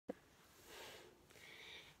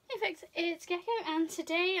Hey folks, it's Gecko, and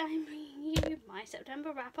today I'm bringing you my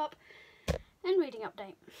September wrap-up and reading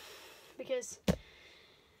update. Because,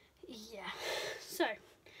 yeah. So,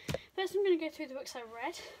 first I'm going to go through the books I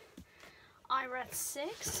read. I read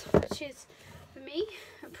 6, which is, for me,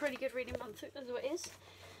 a pretty good reading month as it is.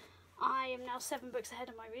 I am now 7 books ahead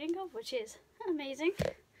of my reading goal, which is amazing.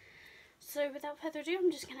 So, without further ado,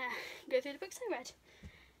 I'm just going to go through the books I read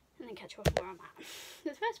and then catch you up on where I'm at.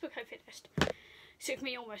 The first book I finished took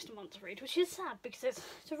me almost a month to read, which is sad because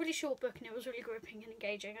it's a really short book and it was really gripping and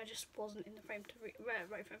engaging. I just wasn't in the frame to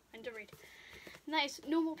read. And that is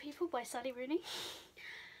Normal People by Sally Rooney.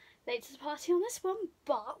 Late to the party on this one,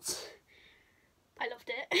 but I loved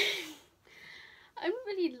it. I don't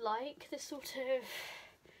really like this sort of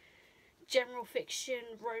general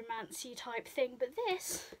fiction, romancy type thing, but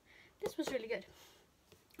this was really good.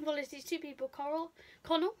 It follows these two people, Connell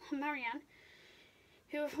and Marianne,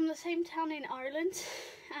 who are from the same town in Ireland,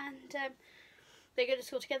 and they go to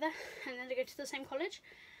school together, and then they go to the same college,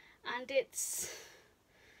 and it's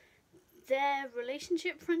their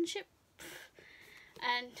relationship, friendship,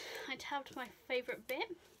 and I tabbed my favourite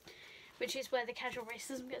bit, which is where the casual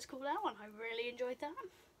racism gets called out, and I really enjoyed that.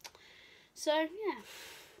 So yeah,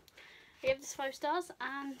 I gave this 5 stars,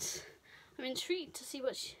 and I'm intrigued to see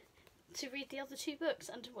to read the other 2 books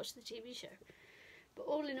and to watch the TV show. But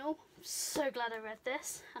all in all, I'm so glad I read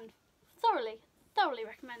this and thoroughly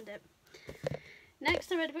recommend it.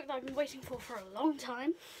 Next, I read a book that I've been waiting for a long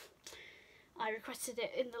time. I requested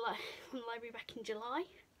it in from the library back in July,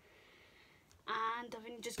 and I've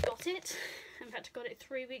only just got it. In fact, I got it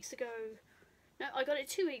 3 weeks ago. No, I got it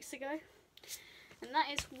 2 weeks ago, and that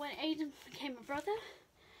is When Aiden Became a Brother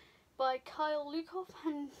by Kyle Lukoff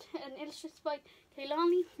and illustrated by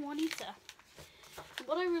Kailani Juanita.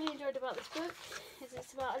 What I really enjoyed about this book is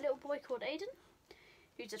it's about a little boy called Aiden,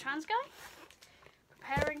 who's a trans guy,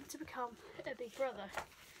 preparing to become a big brother,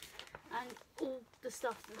 and all the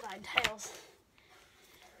stuff that entails.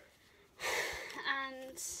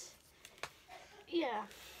 And yeah,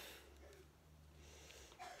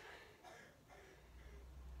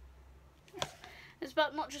 it's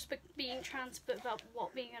about not just being trans, but about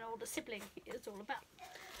what being an older sibling is all about.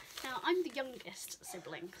 Now, I'm the youngest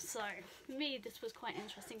sibling, so for me this was quite an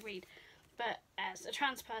interesting read, but as a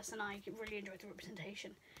trans person I really enjoyed the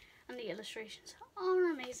representation, and the illustrations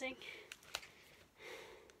are amazing.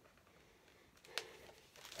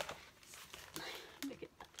 Look at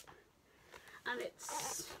that. And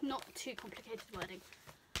it's not too complicated wording.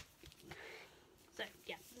 So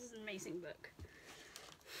yeah, this is an amazing book.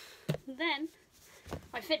 Then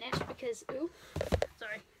I finished because,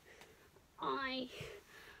 I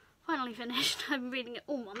finally finished. I've been reading it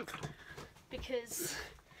all month because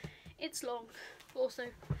it's long. Also,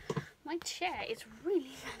 my chair is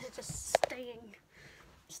really bad at just staying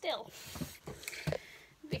still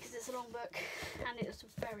because it's a long book, and it's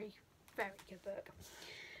a very good book.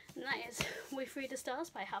 And that is We Free the Stars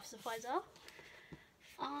by Hafsa Faizal.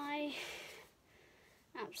 I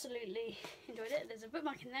absolutely enjoyed it. There's a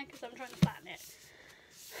bookmark in there because I'm trying to flatten it.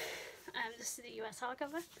 This is the US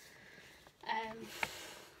hardcover.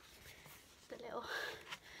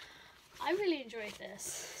 I really enjoyed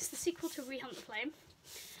this. It's the sequel to Rehunt the Flame,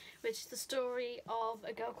 which is the story of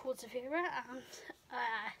a girl called Zafira and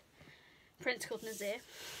a prince called Nazir,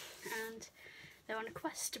 and they're on a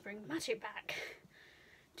quest to bring magic back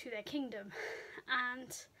to their kingdom.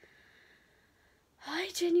 And I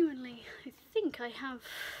think I have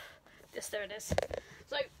this. There it is.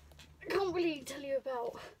 So I can't really tell you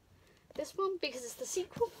about this one because it's the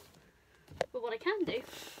sequel, but what I can do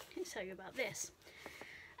is tell you about this.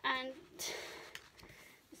 And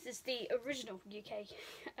this is the original UK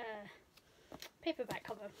paperback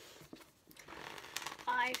cover.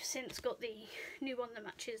 I've since got the new one that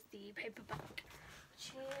matches the paperback,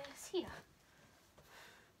 which is here.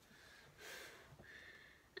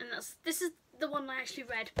 And this is the one I actually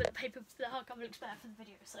read, but the hardcover looks better for the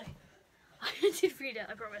video, so I did read it,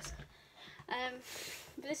 I promise.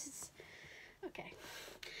 But this is okay.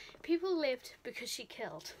 People lived because she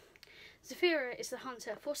killed. Zafira is the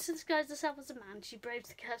hunter. Forced to disguise herself as a man, she braves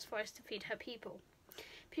the cursed forest to feed her people.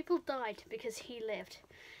 People died because he lived.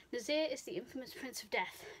 Nazir is the infamous Prince of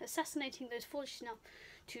Death, assassinating those foolish enough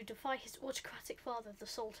to defy his autocratic father, the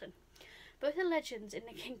Sultan. Both are legends in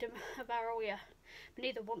the kingdom of Arawiya, but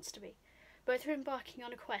neither wants to be. Both are embarking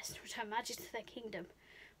on a quest to return magic to their kingdom.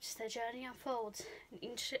 As their journey unfolds, an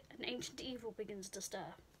ancient evil begins to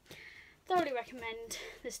stir. Thoroughly recommend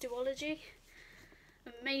this duology.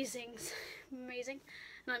 Amazing, and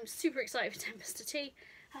I'm super excited for Tempest to Tea.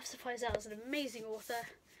 Hafsa Faizal is an amazing author,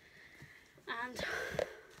 and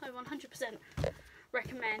I 100%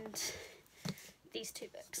 recommend recommend these two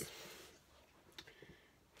books.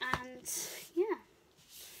 And yeah,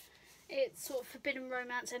 it's sort of forbidden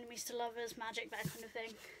romance, enemies to lovers, magic, that kind of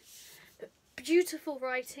thing. But beautiful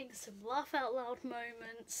writing, some laugh out loud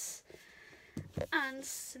moments, and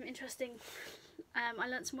some interesting. I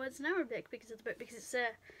learnt some words in Arabic because of the book, because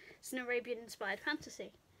it's an Arabian inspired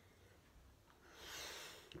fantasy,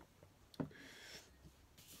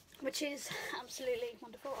 which is absolutely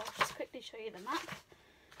wonderful. I'll just quickly show you the map,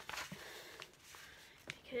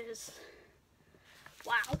 because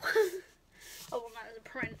wow. I want that as a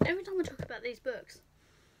print. Every time I talk about these books,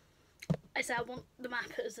 I say I want the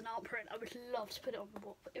map as an art print. I would love to put it on the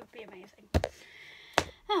wall. It would be amazing.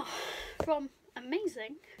 Oh, from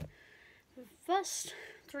amazing, the first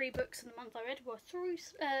 3 books in the month I read were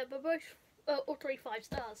all 3 5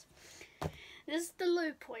 stars. This is the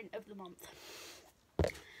low point of the month.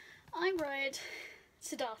 I read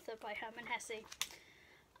Siddhartha by Hermann Hesse,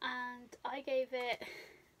 and I gave it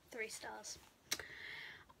 3 stars.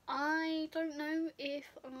 I don't know if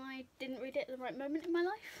I didn't read it at the right moment in my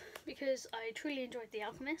life, because I truly enjoyed The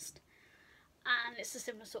Alchemist, and it's a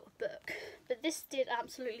similar sort of book. But this did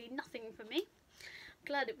absolutely nothing for me. I'm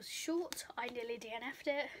glad it was short. I nearly DNF'd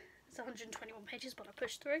it. It's 121 pages, but I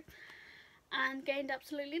pushed through and gained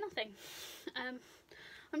absolutely nothing.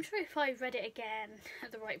 I'm sure if I read it again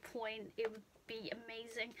at the right point, it would be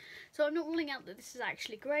amazing. So I'm not ruling out that this is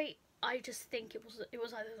actually great. I just think it was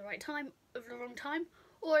either the right time or the wrong time,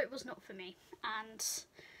 or it was not for me. And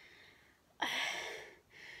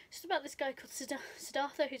it's about this guy called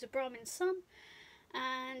Siddhartha, who's a Brahmin's son,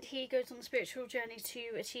 and he goes on a spiritual journey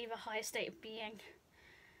to achieve a higher state of being.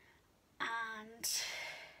 And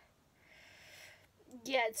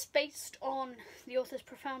yeah, it's based on the author's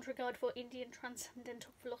profound regard for Indian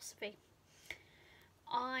transcendental philosophy.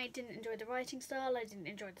 I didn't enjoy the writing style, I didn't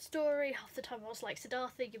enjoy the story. Half the time I was like,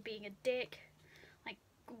 Siddhartha, you're being a dick. Like,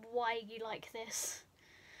 why are you like this?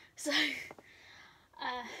 So,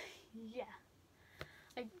 yeah.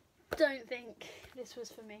 I don't think this was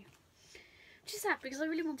for me. Which is sad, because I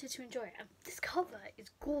really wanted to enjoy it. This cover is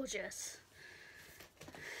gorgeous.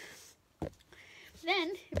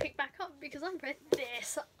 Then it picked back up because I read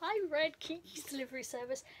this. I read Kiki's Delivery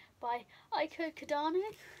Service by Aiko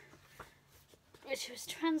Kodane, which was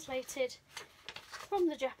translated from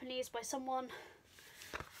the Japanese by someone.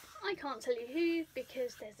 I can't tell you who,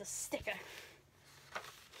 because there's a sticker.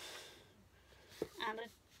 And I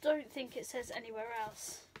don't think it says anywhere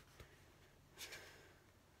else.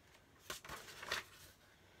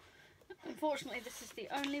 Unfortunately, this is the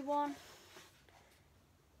only one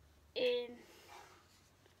in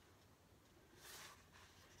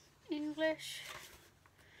English.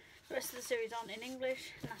 The rest of the series aren't in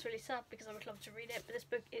English, and that's really sad because I would love to read it, but this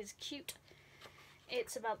book is cute.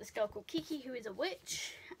 It's about this girl called Kiki, who is a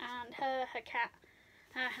witch, and her cat,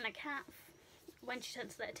 and a cat, when she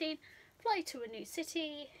turns 13, fly to a new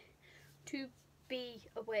city to be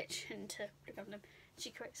a witch and to look after them.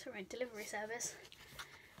 She creates her own delivery service.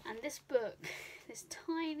 And this book, this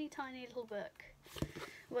tiny, tiny little book,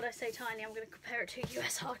 when I say tiny, I'm going to compare it to a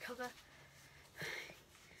US hardcover.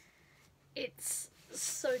 It's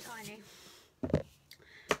so tiny,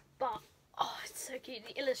 but oh, it's so cute.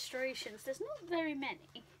 The illustrations, there's not very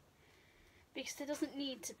many, because there doesn't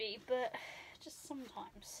need to be, but just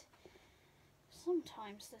sometimes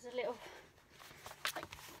there's a little, like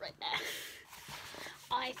right there.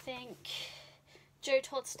 I think Joe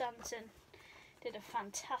Todd Stanton did a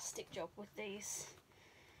fantastic job with these.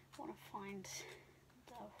 I want to find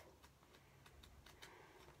the...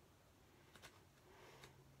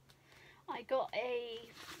 I got a...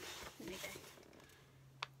 Let me go.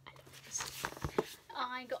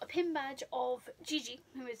 I got a pin badge of Gigi,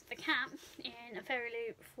 who is the cat, in a Fairy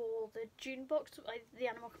Loot for the June box, the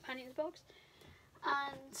Animal Companions box.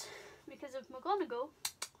 And because of McGonagall,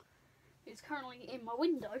 who's currently in my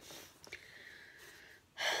window,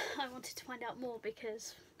 I wanted to find out more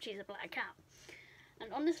because she's a black cat.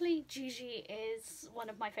 And honestly, Gigi is one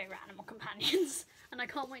of my favourite animal companions, and I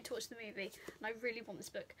can't wait to watch the movie, and I really want this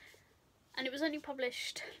book. And it was only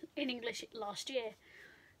published in English last year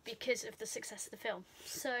because of the success of the film.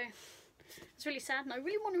 So it's really sad, and I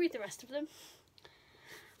really want to read the rest of them,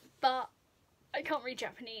 but I can't read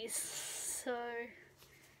Japanese, so...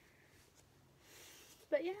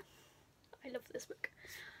 But yeah, I love this book.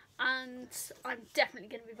 And I'm definitely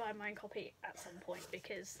going to be buying my own copy at some point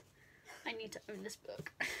because I need to own this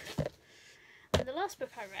book. And the last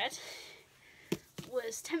book I read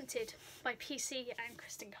was Tempted by PC and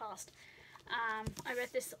Kristen Cast. I read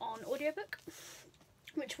this on audiobook,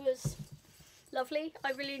 which was lovely.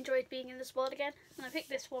 I really enjoyed being in this world again. And I picked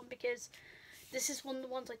this one because this is one of the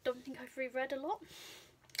ones I don't think I've reread a lot.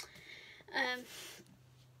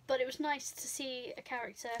 But it was nice to see a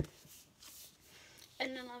character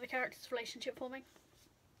and another character's relationship forming.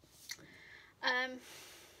 And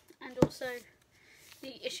also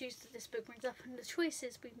the issues that this book brings up and the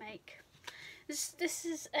choices we make. This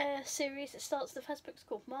is a series that starts, the first book's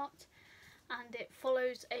called Marked, and it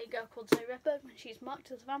follows a girl called Zoe Redberg when she's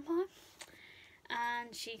marked as a vampire,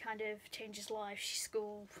 and she kind of changes life, she's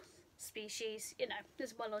school, species, you know,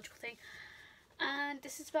 there's a biological thing. And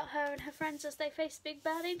this is about her and her friends as they face big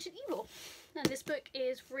bad ancient evil. And this book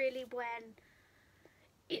is really when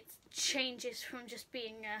it changes from just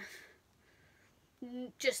being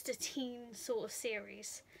just a teen sort of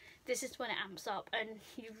series. This is when it amps up, and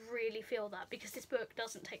you really feel that, because this book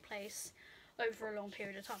doesn't take place over a long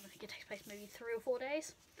period of time. I think it takes place maybe 3 or 4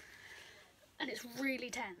 days, and it's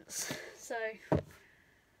really tense. So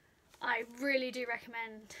I really do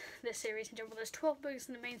recommend this series in general. There's 12 books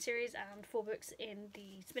in the main series and 4 books in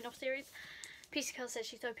the spin-off series. PC Carl says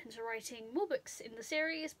she's open to writing more books in the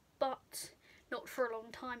series, but not for a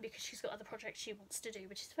long time because she's got other projects she wants to do,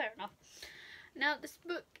 which is fair enough. Now, this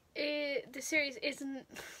book, the series isn't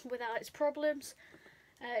without its problems.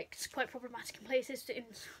 It's quite problematic in places in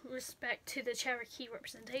respect to the Cherokee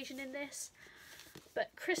representation in this.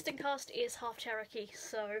 But Kristen Cast is half Cherokee,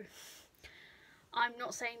 so I'm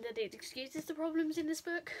not saying that it excuses the problems in this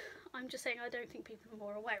book. I'm just saying I don't think people are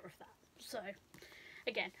more aware of that. So,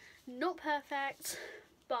 again, not perfect,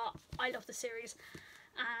 but I love the series.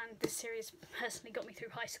 And this series personally got me through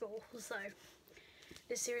high school, so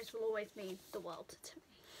this series will always mean the world to me.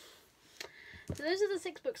 So those are the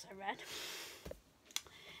 6 books I read.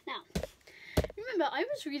 Now, remember, I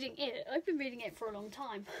was reading it. I've been reading it for a long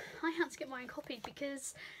time. I had to get my own copy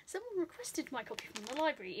because someone requested my copy from the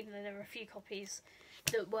library, even though there were a few copies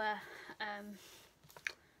that were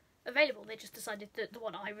available. They just decided that the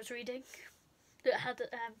one I was reading, that had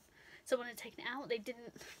someone had taken it out, they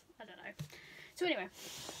didn't, I don't know. So anyway,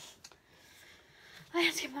 I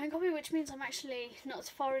had to get my own copy, which means I'm actually not as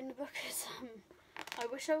far in the book as I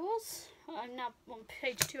wish I was. I'm now on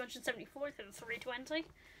page 274 instead of 320.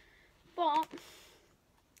 But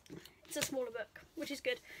it's a smaller book, which is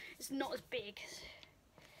good. It's not as big,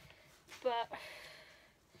 but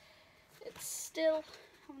it's still,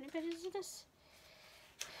 how many pages is this?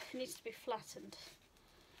 It needs to be flattened.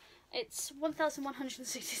 It's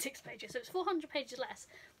 1,166 pages, so it's 400 pages less,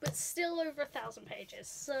 but still over 1,000 pages.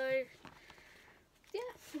 So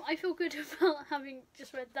yeah, I feel good about having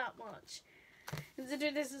just read that much,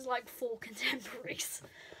 considering this is like 4 contemporaries.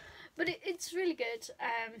 But it's really good.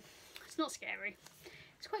 It's not scary.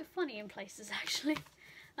 It's quite funny in places, actually.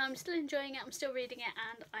 I'm still enjoying it, I'm still reading it,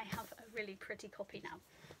 and I have a really pretty copy now.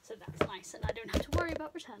 So that's nice, and I don't have to worry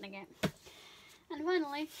about returning it. And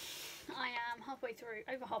finally, I am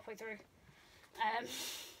over halfway through.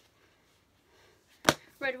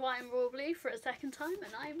 Red, White and Royal Blue for a second time,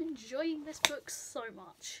 and I'm enjoying this book so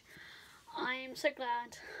much. I'm so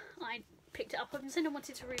glad I picked it up. I've been saying I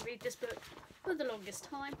wanted to reread this book for the longest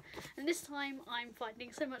time, and this time I'm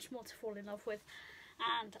finding so much more to fall in love with,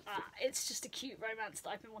 and it's just a cute romance that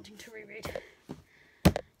I've been wanting to reread.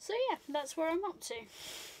 So yeah, that's where I'm up to,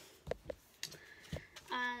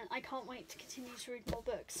 and I can't wait to continue to read more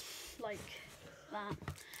books like that.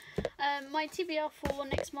 My TBR for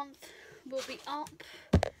next month will be up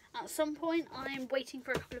at some point. I'm waiting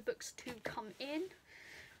for a couple of books to come in.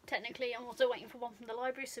 Technically, I'm also waiting for one from the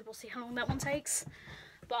library, so we'll see how long that one takes.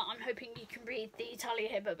 But I'm hoping you can read the Talia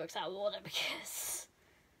Hibbert books out of order, because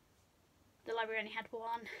the library only had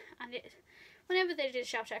one, and whenever they do a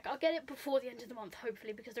shelf check, I'll get it before the end of the month,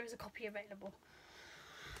 hopefully, because there is a copy available.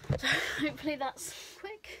 So hopefully that's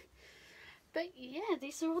quick. But yeah,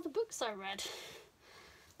 these are all the books I read.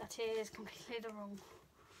 That is completely the wrong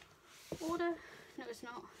order. No, it's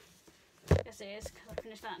not. Yes, it is, because I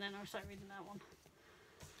finished that and then I'll start reading that one.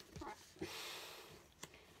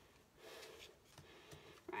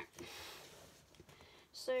 Right.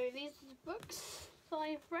 So these are the books that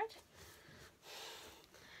I've read.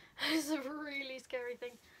 It's a really scary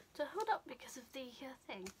thing to hold up because of the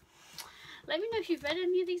thing. Let me know if you've read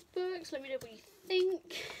any of these books. Let me know what you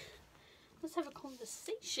think. Let's have a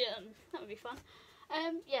conversation. That would be fun.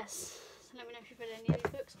 Yes. So let me know if you've read any of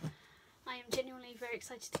these books. I am genuinely very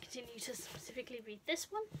excited to continue to specifically read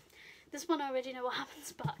this one. This one I already know what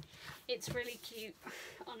happens, but it's really cute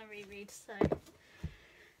on a reread, so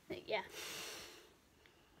yeah.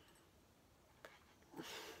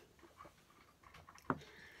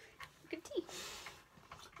 Good tea.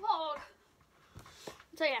 Oh.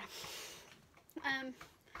 So yeah.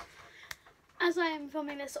 As I am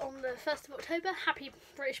filming this on the 1st of October, happy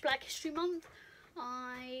British Black History Month.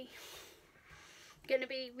 I'm going to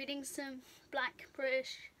be reading some Black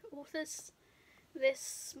British authors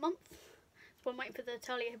this month. So I'm waiting for the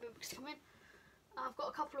Talia books to come in. I've got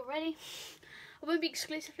a couple already. I won't be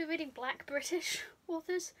exclusively reading Black British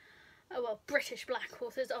authors. Oh well, British Black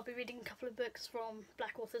authors. I'll be reading a couple of books from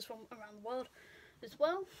Black authors from around the world as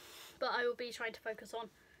well. But I will be trying to focus on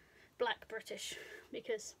Black British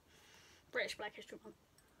because British Black History Month.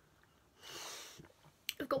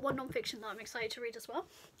 I've got one non-fiction that I'm excited to read as well.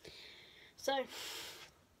 So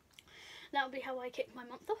that'll be how I kick my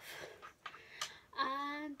month off.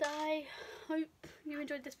 And I hope you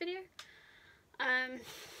enjoyed this video.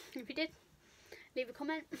 If you did, leave a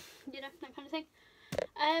comment, you know, that kind of thing.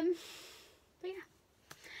 But yeah,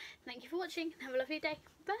 thank you for watching. Have a lovely day.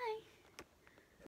 Bye.